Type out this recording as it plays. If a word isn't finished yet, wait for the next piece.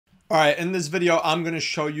All right, in this video, I'm going to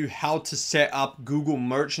show you how to set up Google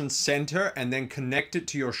Merchant Center and then connect it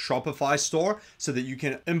to your Shopify store so that you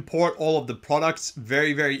can import all of the products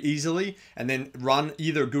very, very easily and then run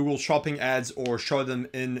either Google Shopping ads or show them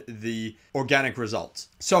in the organic results.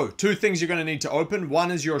 So two things you're going to need to open. One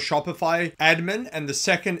is your Shopify admin and the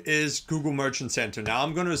second is Google Merchant Center. Now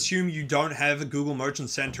I'm going to assume you don't have a Google Merchant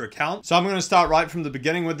Center account. So I'm going to start right from the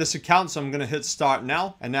beginning with this account. So I'm going to hit start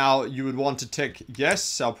now. And now you would want to tick yes,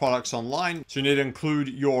 sell products online. So you need to include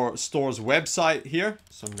your store's website here.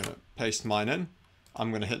 So I'm going to paste mine in.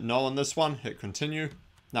 I'm going to hit no on this one, hit continue.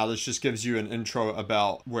 Now this just gives you an intro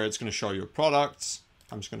about where it's going to show your products.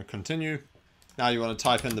 I'm just going to continue. Now you want to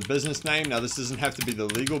type in the business name. Now this doesn't have to be the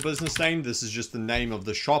legal business name. This is just the name of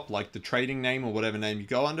the shop, like the trading name or whatever name you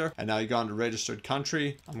go under. And now you go under registered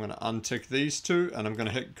country. I'm going to untick these two and I'm going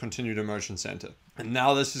to hit continue to Merchant Center. And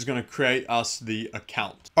now this is going to create us the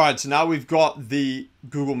account. All right, so now we've got the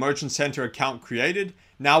Google Merchant Center account created.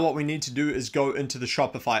 Now what we need to do is go into the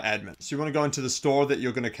Shopify admin. So you want to go into the store that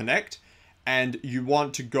you're going to connect and you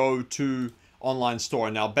want to go to online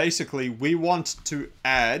store. Now basically we want to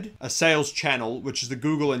add a sales channel, which is the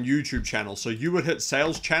Google and YouTube channel. So you would hit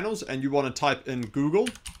sales channels and you want to type in Google.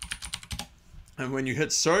 And when you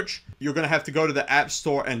hit search, you're going to have to go to the App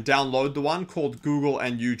Store and download the one called Google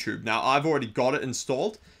and YouTube. Now I've already got it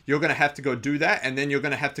installed. You're going to have to go do that. And then you're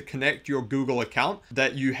going to have to connect your Google account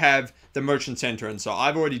that you have the Merchant Center in. So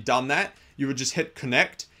I've already done that. You would just hit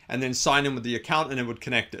connect and then sign in with the account and it would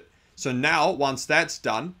connect it. So now once that's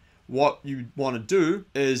done, what you want to do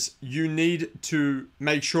is you need to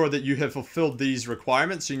make sure that you have fulfilled these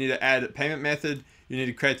requirements. So you need to add a payment method. You need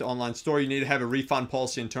to create the online store. You need to have a refund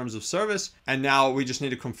policy in terms of service. And now we just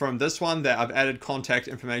need to confirm this one that I've added contact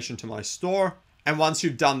information to my store. And once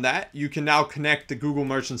you've done that, you can now connect the Google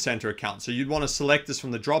Merchant Center account. So you'd want to select this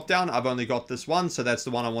from the drop down. I've only got this one, so that's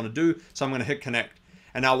the one I want to do. So I'm going to hit connect.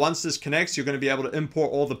 And now once this connects, you're going to be able to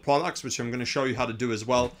import all the products, which I'm going to show you how to do as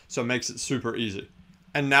well. So it makes it super easy.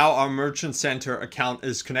 And now our Merchant Center account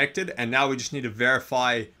is connected. And now we just need to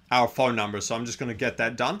verify our phone number. So I'm just going to get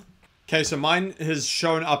that done. Okay, so mine has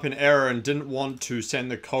shown up in error and didn't want to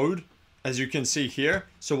send the code, as you can see here.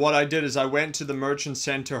 So what I did is I went to the Merchant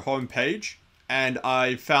Center homepage and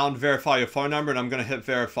I found verify your phone number and I'm going to hit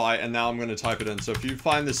verify and now I'm going to type it in. So if you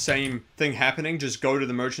find the same thing happening, just go to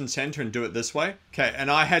the Merchant Center and do it this way. Okay,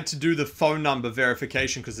 and I had to do the phone number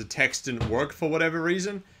verification because the text didn't work for whatever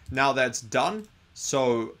reason. Now that's done.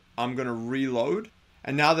 So I'm going to reload.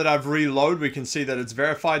 And now that I've reloaded, we can see that it's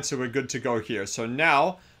verified. So we're good to go here. So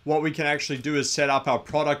now what we can actually do is set up our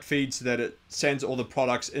product feed so that it sends all the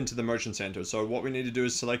products into the Merchant Center. So what we need to do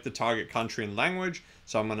is select the target country and language.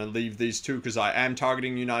 So I'm going to leave these two because I am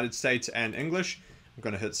targeting United States and English. I'm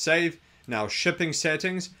going to hit save. Now shipping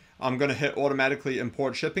settings, I'm going to hit automatically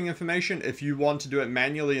import shipping information. If you want to do it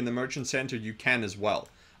manually in the Merchant Center, you can as well.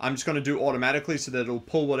 I'm just going to do automatically so that it'll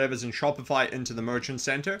pull whatever's in Shopify into the Merchant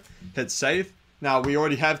Center. Hit save. Now we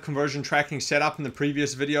already have conversion tracking set up in the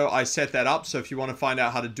previous video. I set that up. So if you want to find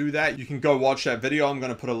out how to do that, you can go watch that video. I'm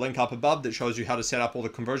going to put a link up above that shows you how to set up all the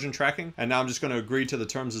conversion tracking. And now I'm just going to agree to the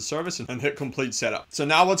terms of service and hit complete setup. So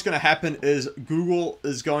now what's going to happen is Google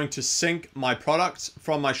is going to sync my products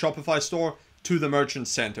from my Shopify store to the Merchant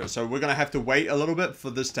Center. So we're going to have to wait a little bit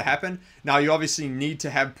for this to happen. Now you obviously need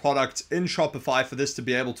to have products in Shopify for this to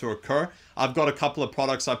be able to occur. I've got a couple of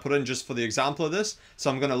products I put in just for the example of this.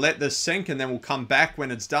 So I'm going to let this sync and then we'll come back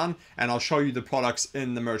when it's done and I'll show you the products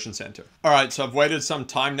in the Merchant Center. All right, so I've waited some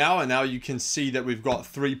time now and now you can see that we've got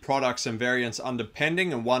 3 products and variants under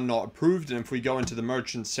pending and 1 not approved. And if we go into the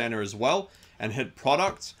Merchant Center as well and hit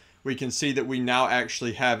products, we can see that we now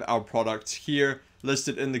actually have our products here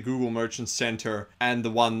listed in the Google Merchant Center and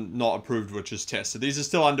the one not approved, which is test. So these are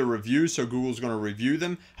still under review, so Google's going to review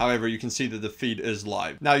them. However, you can see that the feed is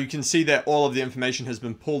live. Now you can see that all of the information has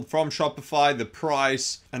been pulled from Shopify, the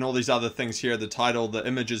price and all these other things here, the title, the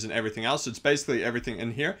images and everything else. So it's basically everything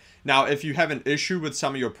in here. Now, if you have an issue with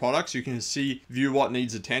some of your products, you can see view what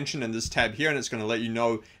needs attention in this tab here, and it's going to let you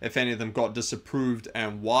know if any of them got disapproved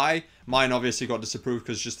and why. Mine obviously got disapproved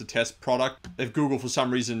because it's just a test product. If Google for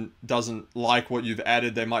some reason doesn't like what you've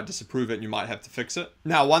added, they might disapprove it and you might have to fix it.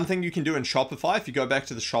 Now, one thing you can do in Shopify, if you go back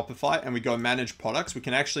to the Shopify and we go manage products, we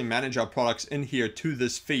can actually manage our products in here to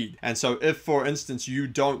this feed. And so if, for instance, you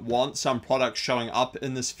don't want some products showing up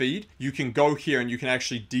in this feed, you can go here and you can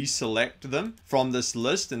actually deselect them from this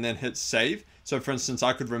list and then hit save. So for instance,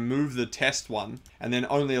 I could remove the test one and then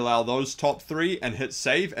only allow those top 3 and hit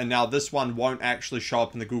save. And now this one won't actually show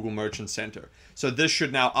up in the Google Merchant Center. So this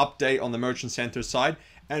should now update on the Merchant Center side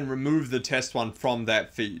and remove the test one from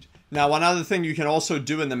that feed. Now, one other thing you can also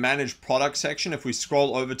do in the manage product section, if we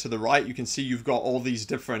scroll over to the right, you can see you've got all these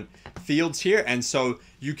different fields here. And so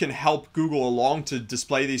you can help Google along to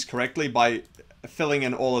display these correctly by filling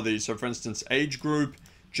in all of these. So for instance, age group,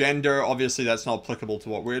 gender, obviously that's not applicable to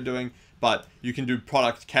what we're doing, but you can do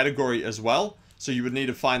product category as well. So you would need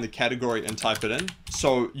to find the category and type it in.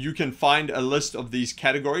 So you can find a list of these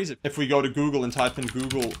categories. If we go to Google and type in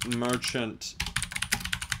Google merchant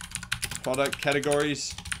product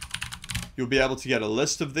categories, you'll be able to get a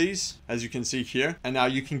list of these, as you can see here. And now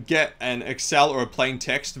you can get an Excel or a plain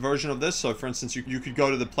text version of this. So for instance, you could go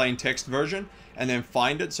to the plain text version and then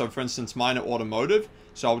find it. So for instance, mine are automotive.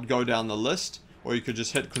 So I would go down the list, or you could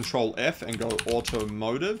just hit Control F and go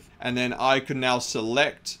automotive. And then I could now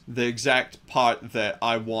select the exact part that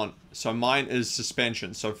I want. So mine is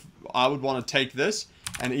suspension. So I would want to take this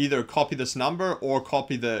and either copy this number or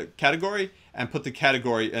copy the category and put the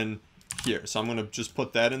category in here. So I'm going to just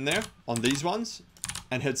put that in there on these ones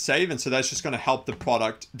and hit save. And so that's just going to help the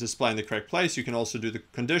product display in the correct place. You can also do the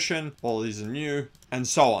condition, all of these are new, and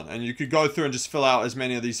so on. And you could go through and just fill out as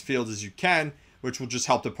many of these fields as you can, which will just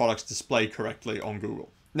help the products display correctly on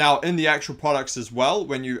Google. Now, in the actual products as well,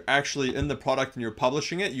 when you're actually in the product and you're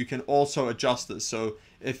publishing it, you can also adjust this. So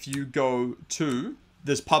if you go to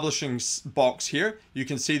this publishing box here, you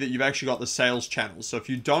can see that you've actually got the sales channels. So if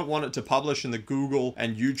you don't want it to publish in the Google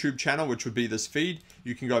and YouTube channel, which would be this feed,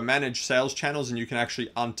 you can go manage sales channels and you can actually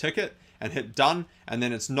untick it and hit done, and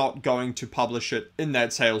then it's not going to publish it in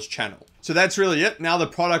that sales channel. So that's really it. Now the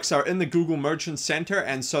products are in the Google Merchant Center,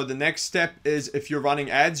 and so the next step is if you're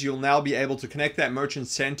running ads, you'll now be able to connect that Merchant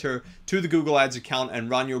Center to the Google Ads account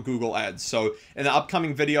and run your Google Ads. So in the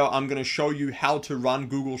upcoming video, I'm going to show you how to run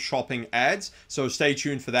Google Shopping ads, so stay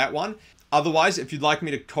tuned for that one. Otherwise, if you'd like me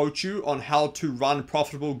to coach you on how to run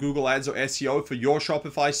profitable Google Ads or SEO for your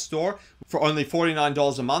Shopify store for only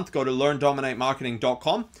 $49 a month, go to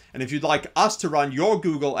learndominatemarketing.com. And if you'd like us to run your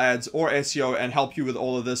Google Ads or SEO and help you with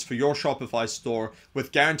all of this for your Shopify store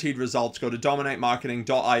with guaranteed results, go to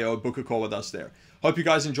dominatemarketing.io, book a call with us there. Hope you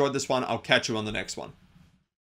guys enjoyed this one. I'll catch you on the next one.